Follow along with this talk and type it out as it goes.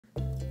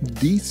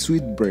This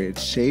sweet bread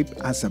shaped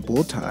as a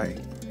bow tie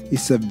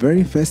is a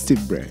very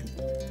festive bread,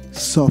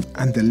 soft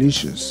and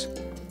delicious,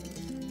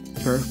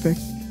 perfect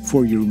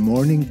for your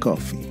morning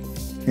coffee.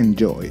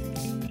 Enjoy.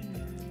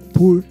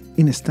 Pour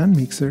in a stand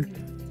mixer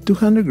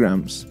 200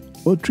 grams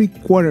or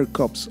 3/4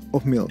 cups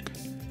of milk.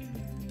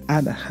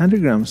 Add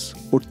 100 grams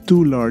or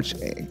 2 large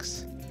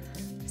eggs,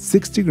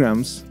 60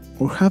 grams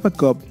or half a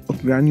cup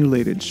of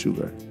granulated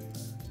sugar,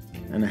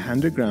 and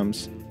 100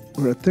 grams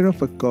or a third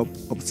of a cup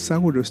of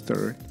sourdough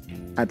starter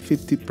at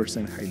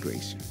 50%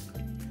 hydration.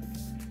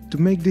 To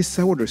make this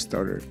sourdough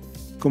starter,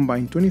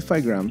 combine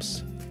 25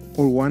 grams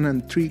or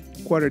 1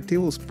 3/4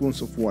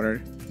 tablespoons of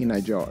water in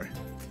a jar.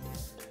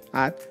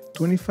 Add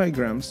 25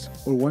 grams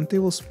or 1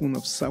 tablespoon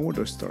of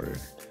sourdough starter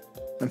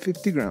and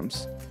 50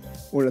 grams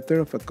or a third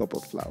of a cup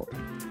of flour.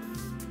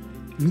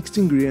 Mix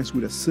the ingredients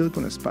with a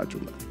silicone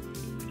spatula.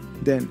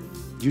 Then,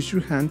 use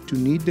your hand to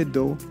knead the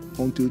dough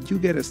until you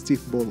get a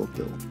stiff ball of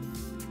dough.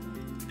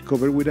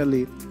 Cover with a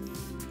lid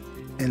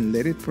and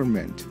let it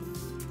ferment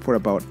for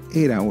about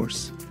 8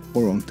 hours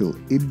or until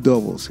it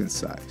doubles in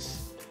size.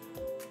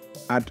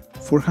 Add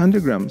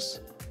 400 grams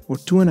or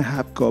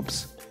 2.5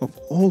 cups of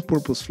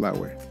all-purpose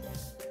flour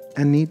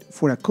and knead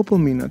for a couple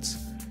minutes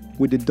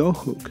with the dough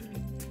hook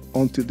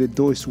until the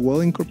dough is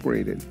well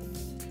incorporated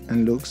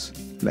and looks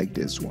like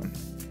this one.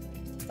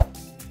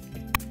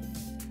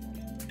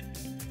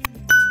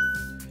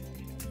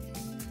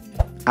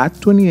 Add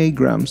 28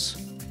 grams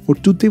or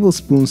 2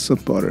 tablespoons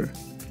of butter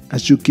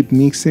as you keep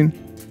mixing,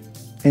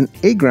 and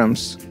 8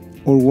 grams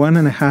or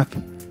 1.5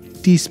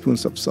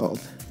 teaspoons of salt.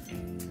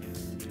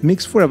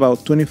 Mix for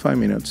about 25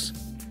 minutes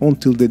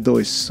until the dough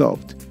is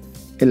soft,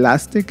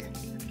 elastic,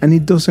 and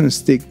it doesn't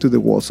stick to the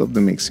walls of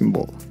the mixing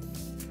bowl.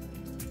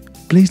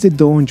 Place the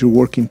dough on your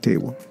working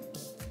table.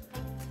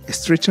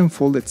 Stretch and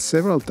fold it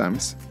several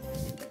times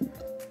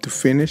to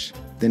finish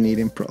the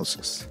kneading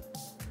process.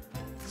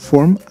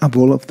 Form a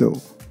ball of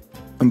dough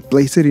and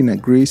place it in a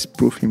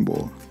grease-proofing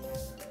bowl.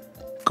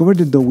 Cover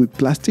the dough with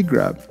plastic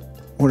wrap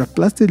or a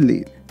plastic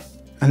lid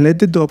and let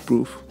the dough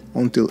proof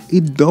until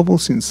it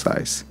doubles in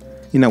size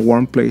in a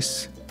warm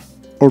place,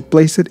 or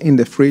place it in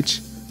the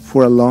fridge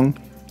for a long,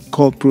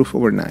 cold-proof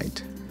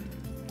overnight.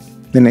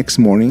 The next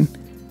morning,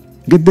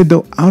 get the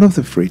dough out of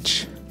the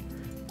fridge.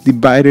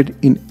 Divide it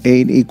in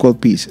 8 equal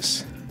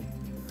pieces.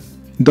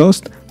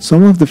 Dust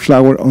some of the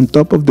flour on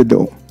top of the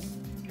dough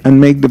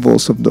and make the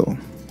balls of dough.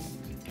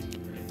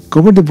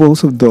 Cover the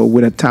balls of dough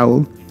with a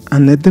towel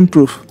and let them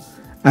proof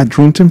at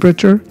room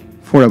temperature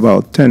for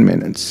about 10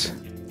 minutes.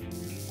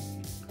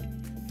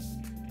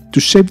 To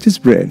shape this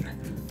bread,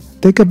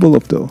 take a bowl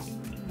of dough.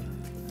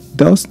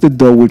 Dust the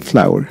dough with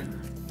flour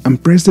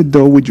and press the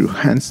dough with your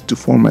hands to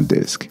form a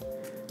disc.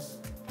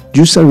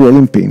 Use a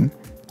rolling pin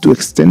to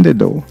extend the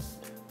dough.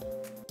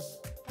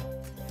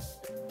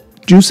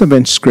 Use a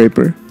bench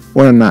scraper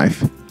or a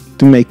knife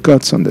to make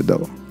cuts on the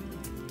dough.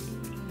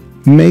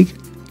 Make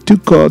 2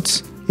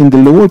 cuts in the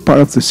lower part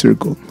of the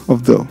circle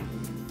of dough.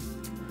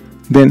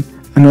 Then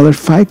another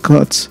 5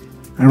 cuts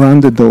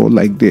around the dough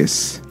like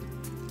this.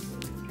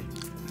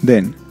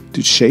 Then,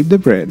 to shape the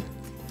bread,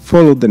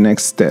 follow the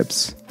next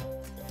steps.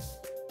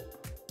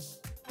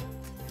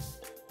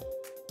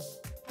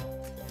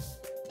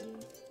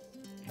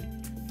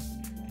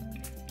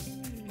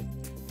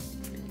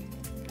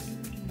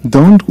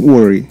 Don't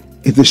worry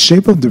if the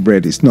shape of the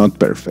bread is not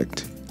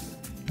perfect.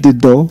 The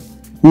dough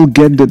will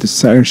get the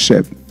desired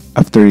shape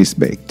after it's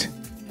baked.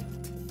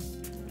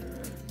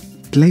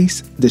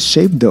 Place the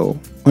shaped dough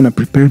on a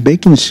prepared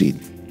baking sheet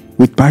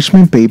with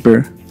parchment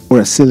paper or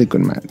a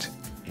silicone mat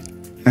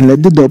and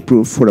let the dough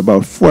proof for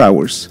about 4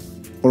 hours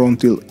or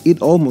until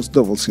it almost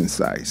doubles in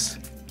size.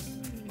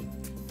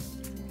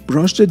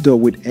 Brush the dough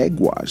with egg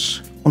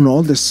wash on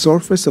all the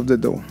surface of the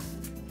dough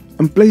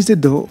and place the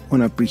dough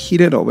on a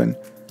preheated oven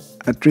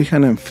at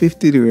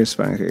 350 degrees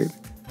Fahrenheit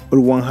or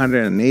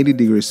 180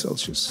 degrees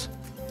Celsius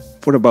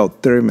for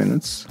about 30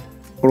 minutes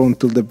or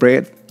until the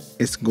bread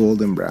is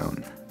golden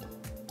brown.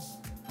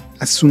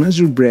 As soon as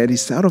your bread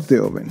is out of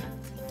the oven,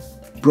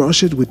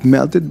 brush it with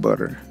melted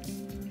butter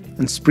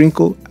and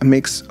sprinkle a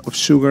mix of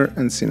sugar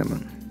and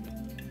cinnamon.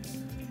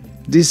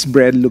 This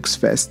bread looks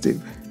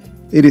festive.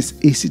 It is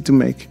easy to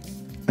make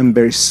and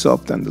very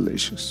soft and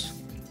delicious.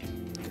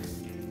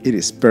 It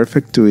is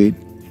perfect to eat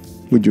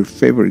with your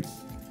favorite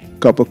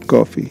cup of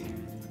coffee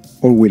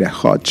or with a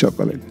hot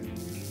chocolate.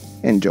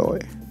 Enjoy!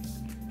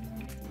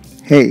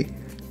 Hey,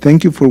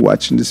 thank you for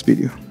watching this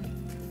video.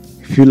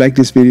 If you like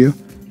this video,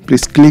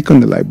 please click on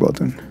the like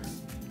button.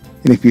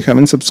 And if you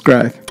haven't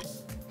subscribed,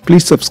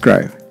 please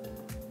subscribe.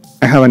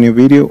 I have a new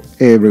video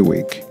every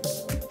week.